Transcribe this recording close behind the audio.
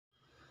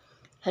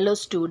Hello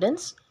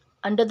students,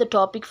 under the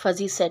topic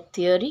fuzzy set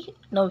theory,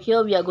 now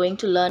here we are going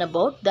to learn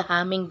about the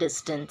Hamming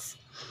distance.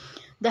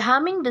 The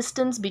Hamming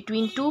distance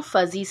between two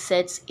fuzzy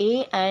sets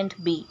A and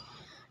B,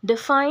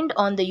 defined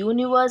on the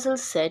universal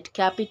set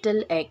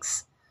capital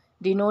X,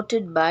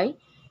 denoted by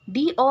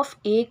d of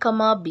A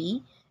comma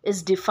B,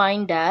 is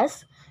defined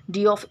as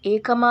d of A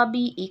comma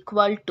B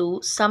equal to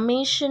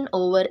summation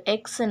over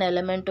x an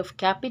element of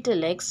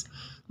capital X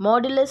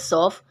modulus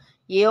of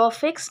A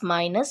of x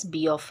minus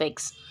B of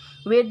x,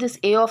 where this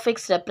A of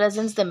x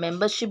represents the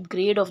membership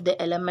grade of the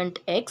element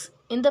x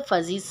in the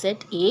fuzzy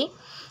set A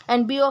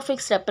and B of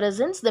x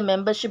represents the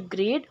membership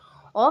grade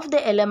of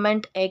the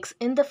element x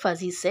in the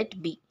fuzzy set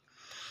B.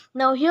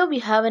 Now here we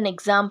have an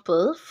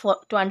example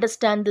to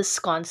understand this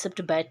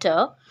concept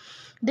better.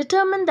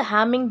 Determine the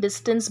Hamming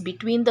distance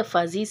between the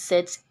fuzzy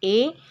sets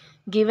A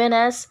given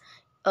as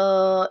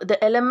the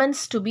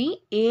elements to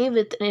be A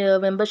with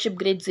membership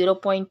grade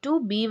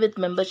 0.2, B with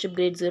membership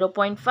grade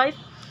 0.5,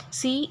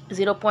 C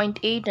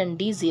 0.8 and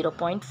D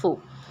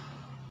 0.4.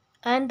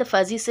 And the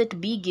fuzzy set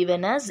B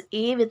given as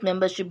A with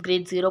membership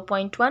grade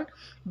 0.1,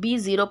 B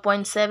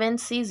 0.7,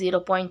 C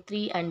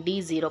 0.3 and D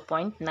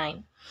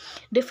 0.9.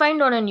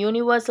 Defined on a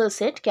universal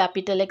set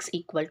capital X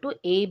equal to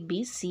A,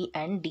 B, C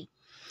and D.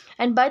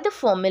 And by the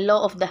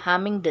formula of the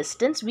Hamming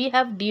distance, we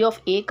have d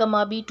of A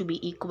comma B to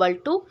be equal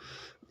to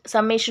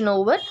summation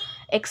over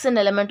x an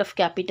element of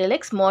capital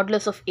X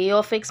modulus of A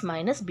of x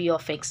minus B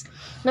of x.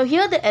 Now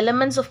here the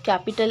elements of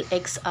capital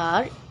X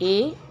are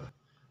A,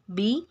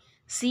 B,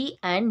 C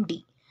and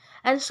D.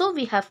 And so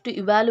we have to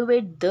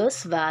evaluate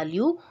this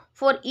value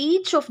for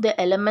each of the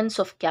elements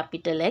of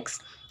capital X,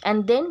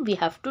 and then we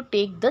have to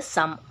take the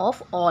sum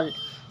of all.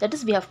 That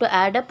is, we have to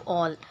add up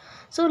all.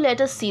 So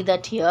let us see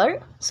that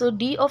here. So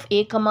d of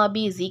A comma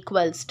B is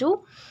equals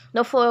to,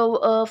 now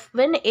for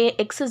when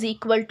x is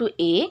equal to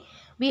A,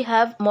 we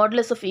have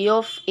modulus of A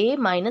of A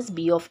minus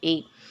B of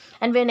A.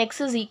 And when x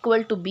is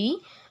equal to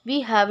B, we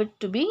have it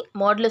to be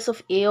modulus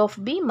of A of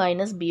B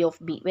minus B of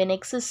B. When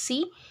x is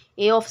C,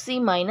 A of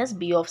C minus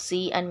B of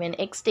C. And when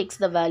x takes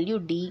the value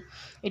D,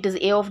 it is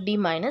A of D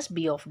minus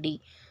B of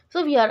D.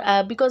 So we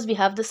are, because we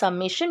have the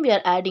summation, we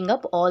are adding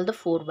up all the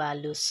four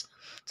values.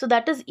 So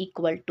that is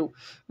equal to.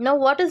 Now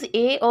what is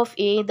A of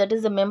A? That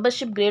is the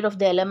membership grade of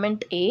the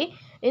element A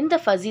in the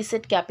fuzzy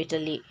set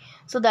capital A.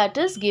 So that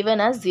is given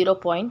as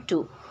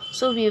 0.2.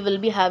 So we will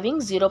be having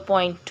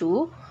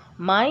 0.2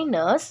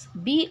 minus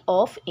B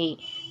of A.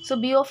 So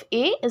B of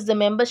A is the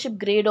membership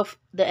grade of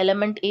the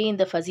element A in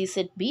the fuzzy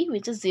set B,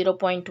 which is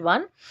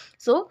 0.1.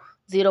 So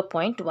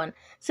 0.1.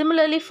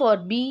 Similarly for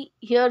B,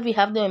 here we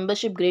have the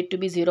membership grade to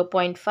be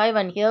 0.5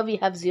 and here we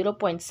have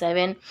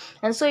 0.7,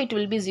 and so it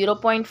will be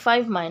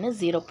 0.5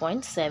 minus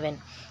 0.7.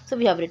 So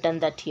we have written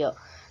that here.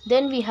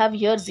 Then we have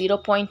here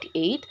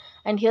 0.8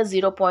 and here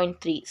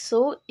 0.3.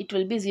 So it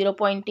will be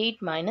 0.8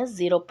 minus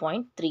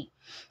 0.3.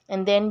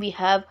 And then we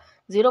have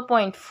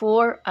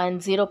 0.4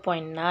 and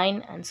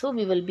 0.9, and so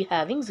we will be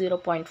having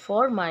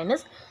 0.4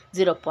 minus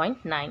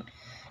 0.9.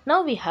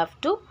 Now we have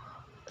to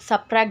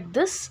subtract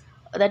this,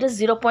 that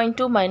is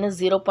 0.2 minus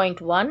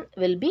 0.1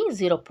 will be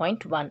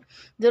 0.1.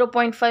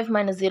 0.5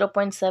 minus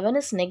 0.7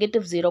 is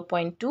negative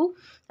 0.2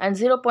 and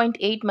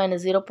 0.8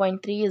 minus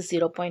 0.3 is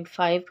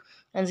 0.5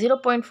 and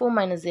 0.4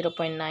 minus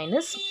 0.9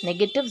 is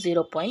negative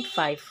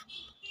 0.5.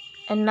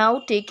 And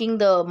now taking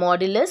the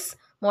modulus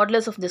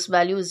of this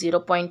value is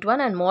 0.1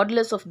 and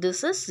modulus of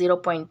this is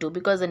 0.2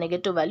 because the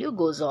negative value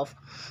goes off.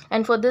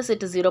 And for this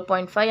it is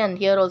 0.5, and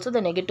here also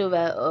the negative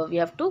we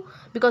have to,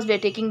 because we are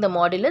taking the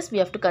modulus, we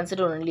have to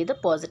consider only the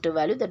positive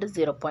value, that is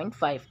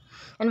 0.5.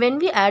 And when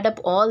we add up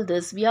all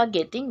this, we are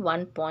getting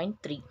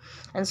 1.3.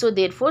 And so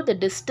therefore the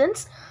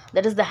distance,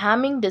 that is the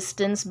Hamming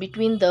distance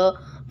between the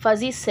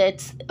fuzzy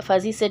set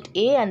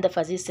A and the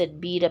fuzzy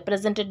set B,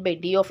 represented by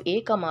d of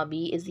A comma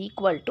B, is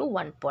equal to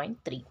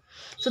 1.3.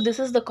 So this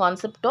is the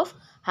concept of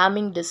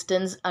Hamming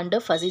distance under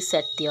fuzzy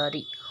set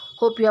theory.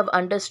 Hope you have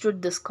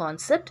understood this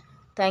concept.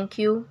 Thank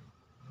you.